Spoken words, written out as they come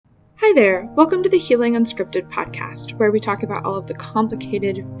Hi there! Welcome to the Healing Unscripted podcast, where we talk about all of the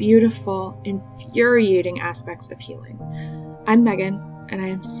complicated, beautiful, infuriating aspects of healing. I'm Megan, and I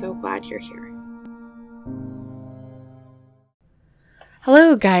am so glad you're here.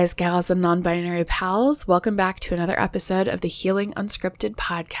 Hello guys, gals, and non-binary pals. Welcome back to another episode of the Healing Unscripted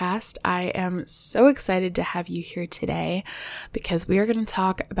podcast. I am so excited to have you here today because we are going to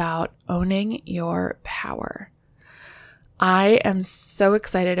talk about owning your power. I am so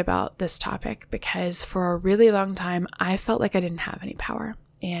excited about this topic because for a really long time, I felt like I didn't have any power.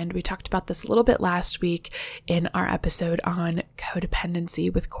 And we talked about this a little bit last week in our episode on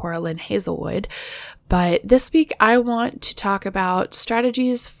codependency with Coraline Hazelwood. But this week, I want to talk about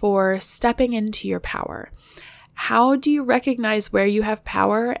strategies for stepping into your power. How do you recognize where you have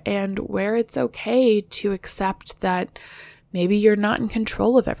power and where it's okay to accept that maybe you're not in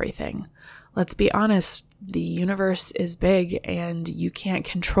control of everything? Let's be honest, the universe is big and you can't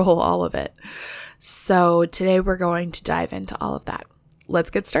control all of it. So today we're going to dive into all of that. Let's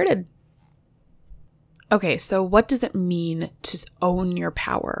get started. Okay, so what does it mean to own your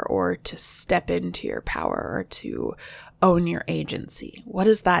power or to step into your power or to own your agency? What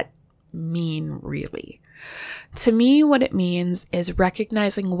does that mean really? To me, what it means is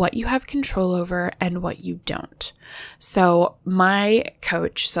recognizing what you have control over and what you don't. So my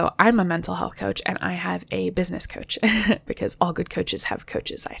coach, so I'm a mental health coach and I have a business coach because all good coaches have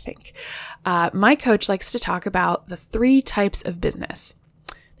coaches, I think. My coach likes to talk about the 3 types of business.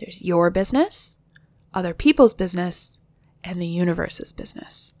 There's your business, other people's business, and the universe's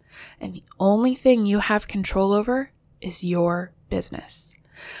business. And the only thing you have control over is your business.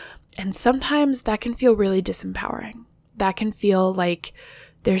 And sometimes that can feel really disempowering. That can feel like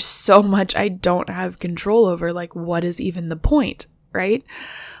there's so much I don't have control over, like what is even the point, right?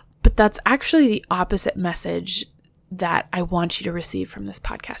 But that's actually the opposite message that I want you to receive from this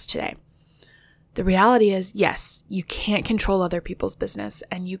podcast today. The reality is, yes, you can't control other people's business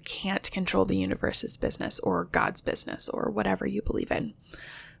and you can't control the universe's business or God's business or whatever you believe in.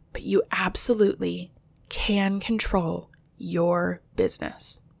 But you absolutely can control your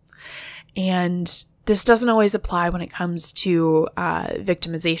business. And this doesn't always apply when it comes to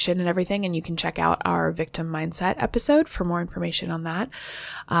victimization and everything, and you can check out our victim mindset episode for more information on that.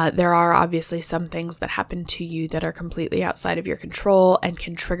 There are obviously some things that happen to you that are completely outside of your control and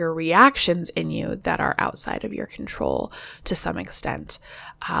can trigger reactions in you that are outside of your control to some extent,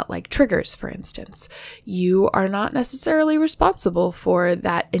 like triggers, for instance. You are not necessarily responsible for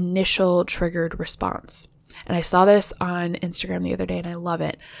that initial triggered response. And I saw this on Instagram the other day and I love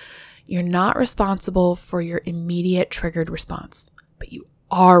it. You're not responsible for your immediate triggered response, but you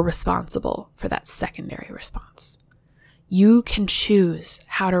are responsible for that secondary response. You can choose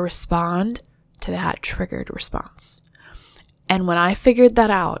how to respond to that triggered response. And when I figured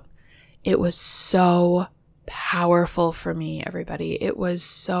that out, it was so powerful for me, everybody. It was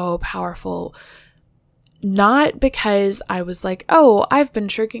so powerful. Not because I was like, oh, I've been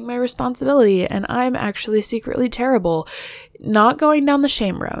shirking my responsibility and I'm actually secretly terrible. Not going down the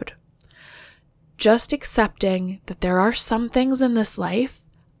shame road. Just accepting that there are some things in this life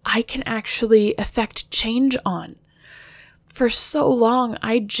I can actually affect change on. For so long,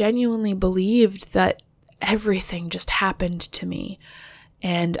 I genuinely believed that everything just happened to me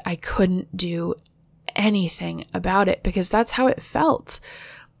and I couldn't do anything about it because that's how it felt.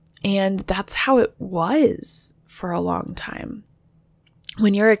 And that's how it was for a long time.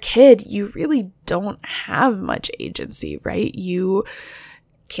 When you're a kid, you really don't have much agency, right? You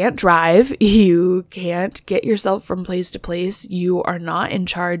can't drive. You can't get yourself from place to place. You are not in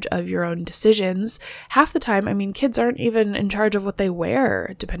charge of your own decisions. Half the time, kids aren't even in charge of what they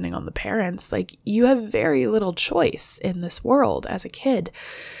wear, depending on the parents. Like, you have very little choice in this world as a kid.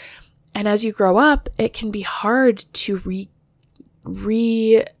 And as you grow up, it can be hard to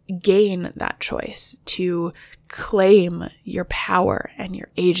regain that choice, to claim your power and your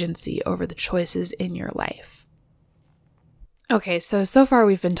agency over the choices in your life. Okay, so far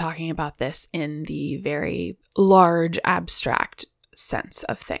we've been talking about this in the very large, abstract sense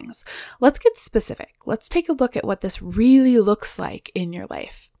of things. Let's get specific. Let's take a look at what this really looks like in your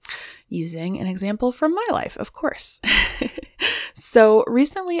life, using an example from my life, of course. So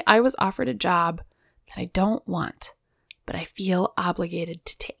recently I was offered a job that I don't want, but I feel obligated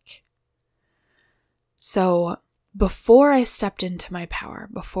to take. So before I stepped into my power,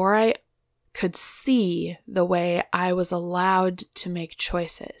 before I could see the way I was allowed to make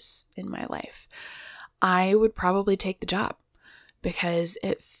choices in my life, I would probably take the job because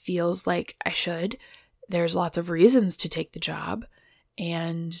it feels like I should. There's lots of reasons to take the job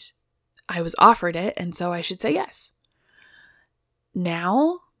and I was offered it, and so I should say yes.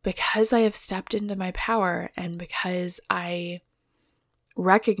 Now because I have stepped into my power and because I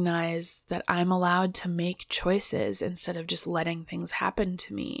recognize that I'm allowed to make choices instead of just letting things happen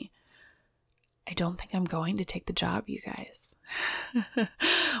to me, I don't think I'm going to take the job, you guys,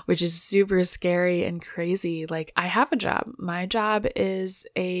 which is super scary and crazy. Like, I have a job. My job is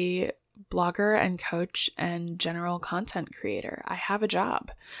a blogger and coach and general content creator. I have a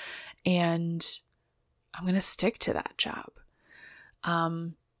job and I'm going to stick to that job.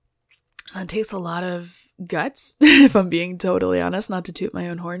 It takes a lot of guts, if I'm being totally honest, not to toot my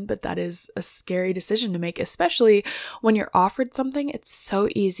own horn, but that is a scary decision to make, especially when you're offered something. It's so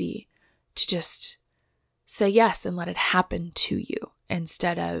easy to just say yes and let it happen to you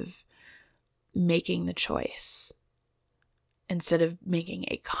instead of making the choice, instead of making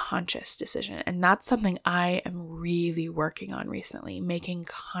a conscious decision. And that's something I am really working on recently, making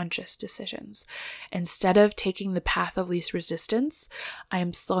conscious decisions. Instead of taking the path of least resistance, I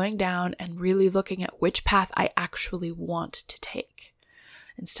am slowing down and really looking at which path I actually want to take,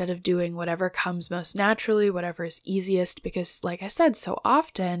 instead of doing whatever comes most naturally, whatever is easiest, because like I said, so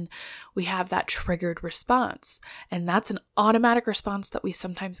often we have that triggered response, and that's an automatic response that we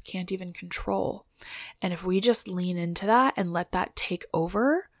sometimes can't even control. And if we just lean into that and let that take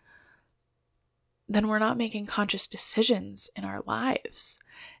over, then we're not making conscious decisions in our lives.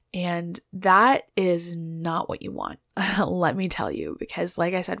 And that is not what you want, let me tell you, because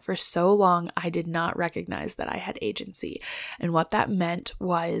like I said, for so long, I did not recognize that I had agency. And what that meant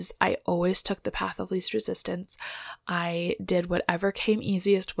was I always took the path of least resistance. I did whatever came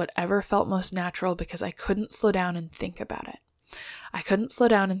easiest, whatever felt most natural, because I couldn't slow down and think about it. I couldn't slow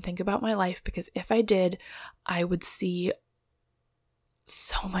down and think about my life, because if I did, I would see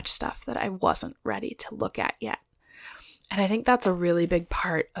so much stuff that I wasn't ready to look at yet. And I think that's a really big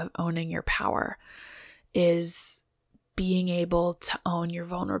part of owning your power, is being able to own your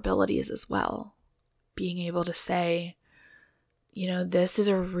vulnerabilities as well. Being able to say, this is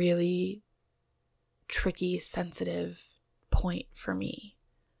a really tricky, sensitive point for me.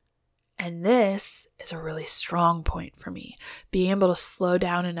 And this is a really strong point for me. Being able to slow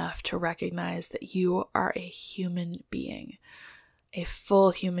down enough to recognize that you are a human being, a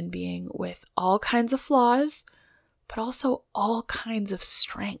full human being with all kinds of flaws, but also all kinds of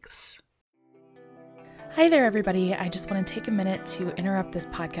strengths. Hi there, everybody. I just want to take a minute to interrupt this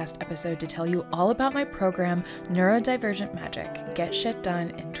podcast episode to tell you all about my program, Neurodivergent Magic. Get shit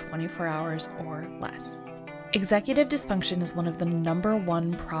done in 24 hours or less. Executive dysfunction is one of the number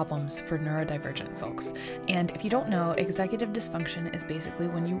one problems for neurodivergent folks. And if you don't know, executive dysfunction is basically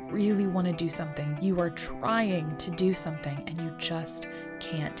when you really want to do something, you are trying to do something, and you just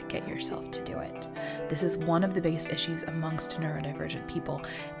can't get yourself to do it. This is one of the biggest issues amongst neurodivergent people,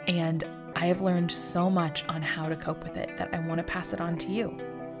 and I have learned so much on how to cope with it that I want to pass it on to you.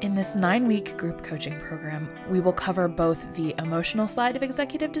 In this 9-week group coaching program, we will cover both the emotional side of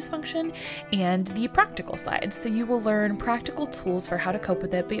executive dysfunction and the practical side. So you will learn practical tools for how to cope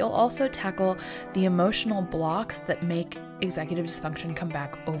with it, but you'll also tackle the emotional blocks that make executive dysfunction come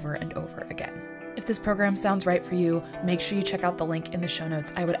back over and over again. If this program sounds right for you, make sure you check out the link in the show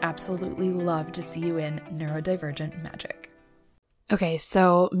notes. I would absolutely love to see you in Neurodivergent Magic. Okay,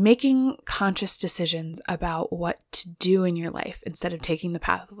 so making conscious decisions about what to do in your life instead of taking the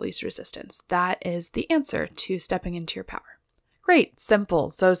path of least resistance. That is the answer to stepping into your power. Great, simple,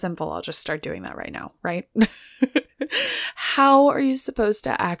 so simple. I'll just start doing that right now, right? How are you supposed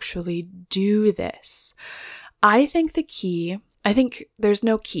to actually do this? I think there's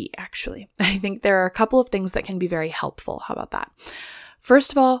no key, actually. I think there are a couple of things that can be very helpful. How about that?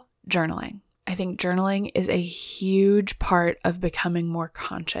 First of all, journaling. I think journaling is a huge part of becoming more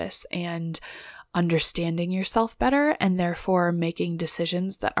conscious and understanding yourself better, and therefore making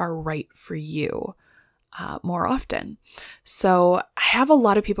decisions that are right for you more often. So I have a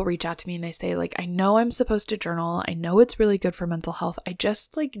lot of people reach out to me and they say, I know I'm supposed to journal. I know it's really good for mental health. I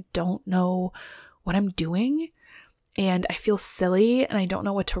just don't know what I'm doing, and I feel silly and I don't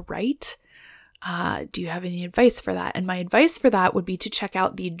know what to write. Do you have any advice for that? And my advice for that would be to check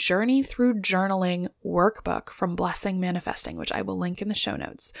out the Journey Through Journaling workbook from Blessing Manifesting, which I will link in the show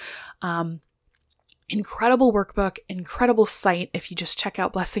notes. Incredible workbook, incredible site. If you just check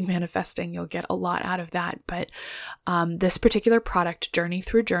out Blessing Manifesting, you'll get a lot out of that. But this particular product, Journey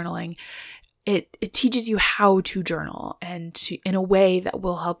Through Journaling, it teaches you how to journal and in a way that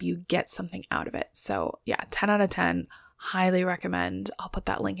will help you get something out of it. So yeah, 10 out of 10. Highly recommend. I'll put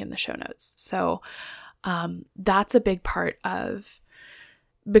that link in the show notes. So that's a big part of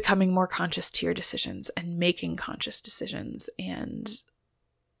becoming more conscious to your decisions and making conscious decisions and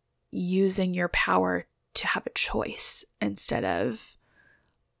using your power to have a choice instead of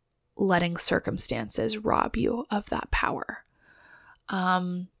letting circumstances rob you of that power.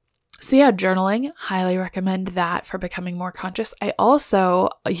 So yeah, journaling, highly recommend that for becoming more conscious. I also,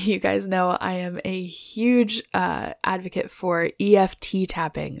 you guys know, I am a huge advocate for EFT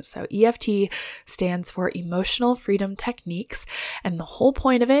tapping. So EFT stands for Emotional Freedom Techniques, and the whole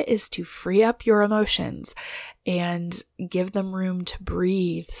point of it is to free up your emotions and give them room to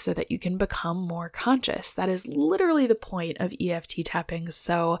breathe so that you can become more conscious. That is literally the point of EFT tapping.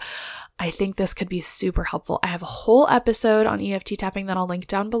 So I think this could be super helpful. I have a whole episode on EFT tapping that I'll link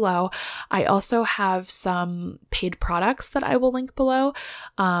down below. I also have some paid products that I will link below.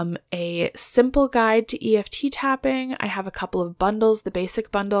 A simple guide to EFT tapping. I have a couple of bundles. The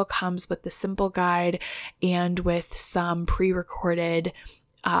basic bundle comes with the simple guide and with some pre-recorded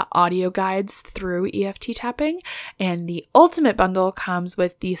audio guides through EFT tapping, and the ultimate bundle comes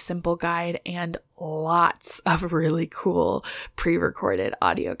with the simple guide and lots of really cool pre-recorded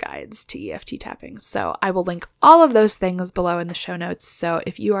audio guides to EFT tapping. So I will link all of those things below in the show notes. So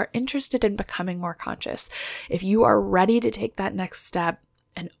if you are interested in becoming more conscious, if you are ready to take that next step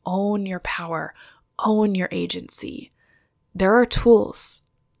and own your power, own your agency, there are tools.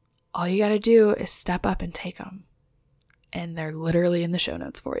 All you got to do is step up and take them. And they're literally in the show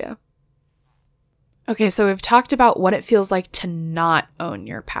notes for you. Okay, so we've talked about what it feels like to not own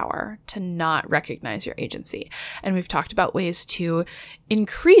your power, to not recognize your agency. And we've talked about ways to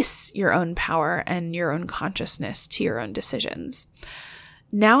increase your own power and your own consciousness to your own decisions.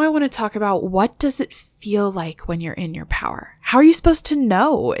 Now I want to talk about, what does it feel like when you're in your power? How are you supposed to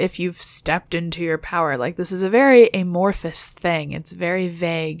know if you've stepped into your power? Like, this is a very amorphous thing. It's very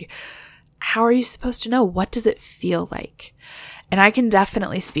vague. How are you supposed to know? What does it feel like? And I can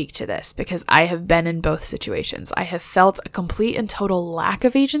definitely speak to this because I have been in both situations. I have felt a complete and total lack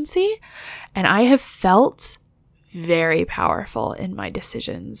of agency, and I have felt very powerful in my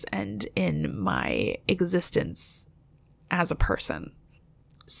decisions and in my existence as a person.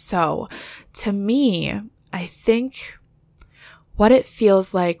 So to me, I think what it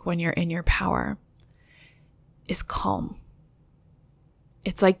feels like when you're in your power is calm.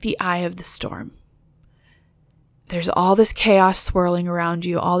 It's like the eye of the storm. There's all this chaos swirling around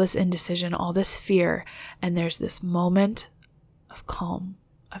you, all this indecision, all this fear, and there's this moment of calm,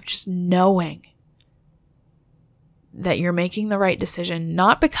 of just knowing that you're making the right decision,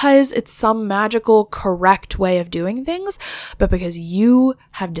 not because it's some magical, correct way of doing things, but because you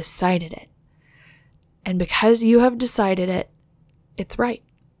have decided it. And because you have decided it, it's right.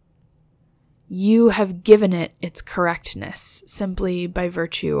 You have given it its correctness simply by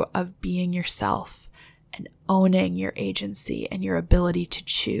virtue of being yourself and owning your agency and your ability to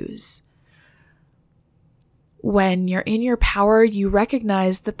choose. When you're in your power, you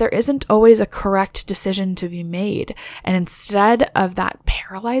recognize that there isn't always a correct decision to be made. And instead of that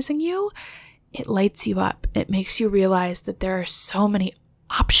paralyzing you, it lights you up. It makes you realize that there are so many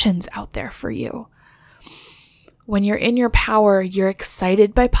options out there for you. When you're in your power, you're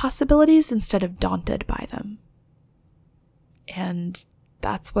excited by possibilities instead of daunted by them. And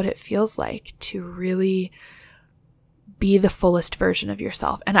that's what it feels like to really be the fullest version of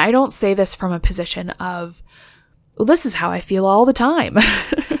yourself. And I don't say this from a position of, well, this is how I feel all the time.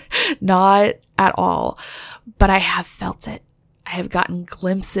 Not at all. But I have felt it. I have gotten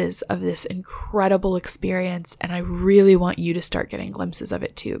glimpses of this incredible experience, and I really want you to start getting glimpses of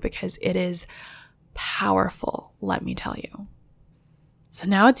it too, because it is powerful, let me tell you. So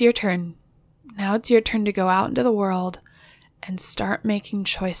now it's your turn. Now it's your turn to go out into the world and start making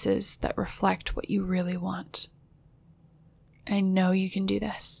choices that reflect what you really want. And I know you can do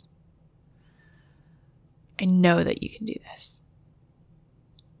this. I know that you can do this.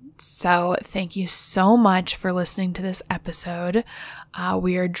 So thank you so much for listening to this episode.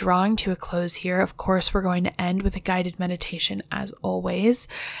 We are drawing to a close here. Of course, we're going to end with a guided meditation as always,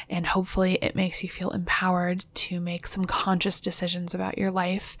 and hopefully it makes you feel empowered to make some conscious decisions about your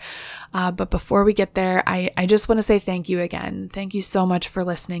life. But before we get there, I just want to say thank you again. Thank you so much for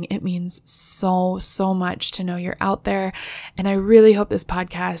listening. It means so, so much to know you're out there. And I really hope this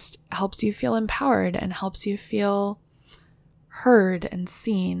podcast helps you feel empowered and helps you feel heard and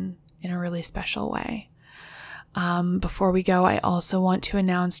seen in a really special way. Before we go, I also want to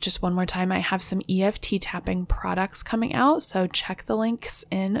announce just one more time, I have some EFT tapping products coming out. So check the links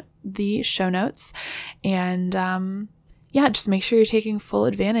in the show notes. And just make sure you're taking full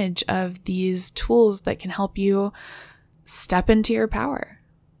advantage of these tools that can help you step into your power.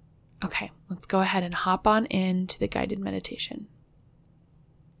 Okay, let's go ahead and hop on into the guided meditation.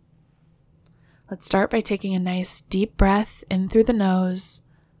 Let's start by taking a nice deep breath in through the nose,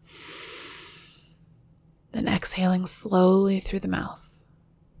 then exhaling slowly through the mouth.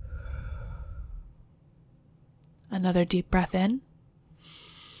 Another deep breath in.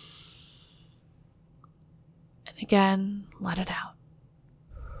 And again, let it out.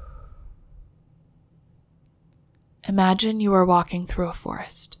 Imagine you are walking through a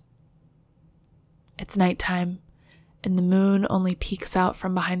forest. It's nighttime, and the moon only peeks out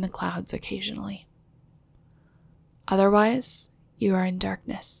from behind the clouds occasionally. Otherwise, you are in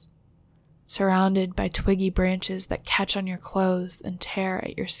darkness, surrounded by twiggy branches that catch on your clothes and tear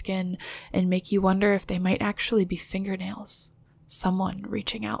at your skin and make you wonder if they might actually be fingernails, someone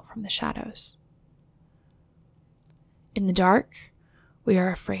reaching out from the shadows. In the dark, we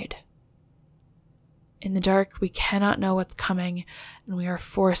are afraid. In the dark, we cannot know what's coming, and we are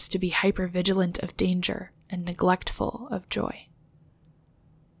forced to be hypervigilant of danger and neglectful of joy.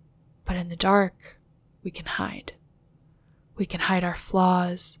 But in the dark, we can hide. We can hide our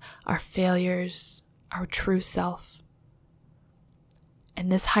flaws, our failures, our true self.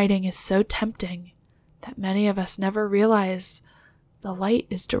 And this hiding is so tempting that many of us never realize the light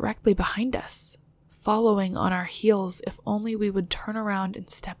is directly behind us, following on our heels if only we would turn around and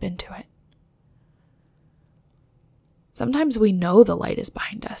step into it. Sometimes we know the light is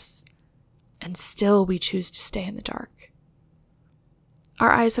behind us, and still we choose to stay in the dark. Our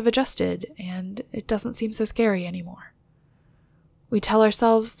eyes have adjusted, and it doesn't seem so scary anymore. We tell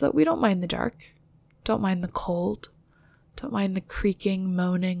ourselves that we don't mind the dark, don't mind the cold, don't mind the creaking,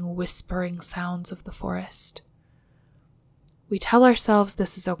 moaning, whispering sounds of the forest. We tell ourselves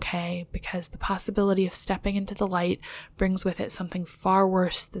this is okay because the possibility of stepping into the light brings with it something far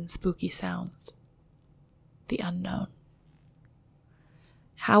worse than spooky sounds: the unknown.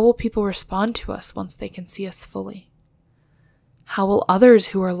 How will people respond to us once they can see us fully? How will others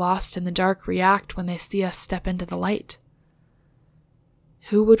who are lost in the dark react when they see us step into the light?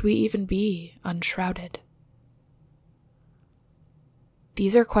 Who would we even be unshrouded?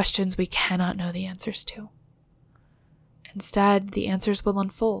 These are questions we cannot know the answers to. Instead, the answers will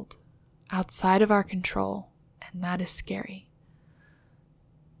unfold outside of our control, and that is scary.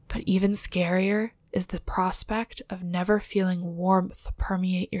 But even scarier is the prospect of never feeling warmth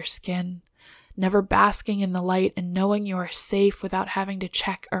permeate your skin, never basking in the light and knowing you are safe without having to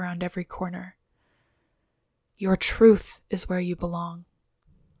check around every corner. Your truth is where you belong.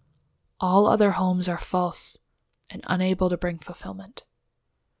 All other homes are false and unable to bring fulfillment.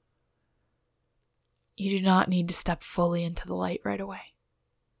 You do not need to step fully into the light right away.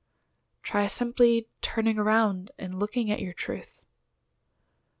 Try simply turning around and looking at your truth.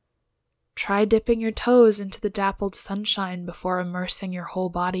 Try dipping your toes into the dappled sunshine before immersing your whole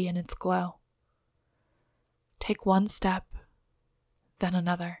body in its glow. Take one step, then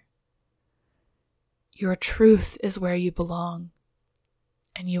another. Your truth is where you belong,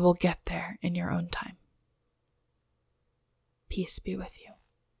 and you will get there in your own time. Peace be with you.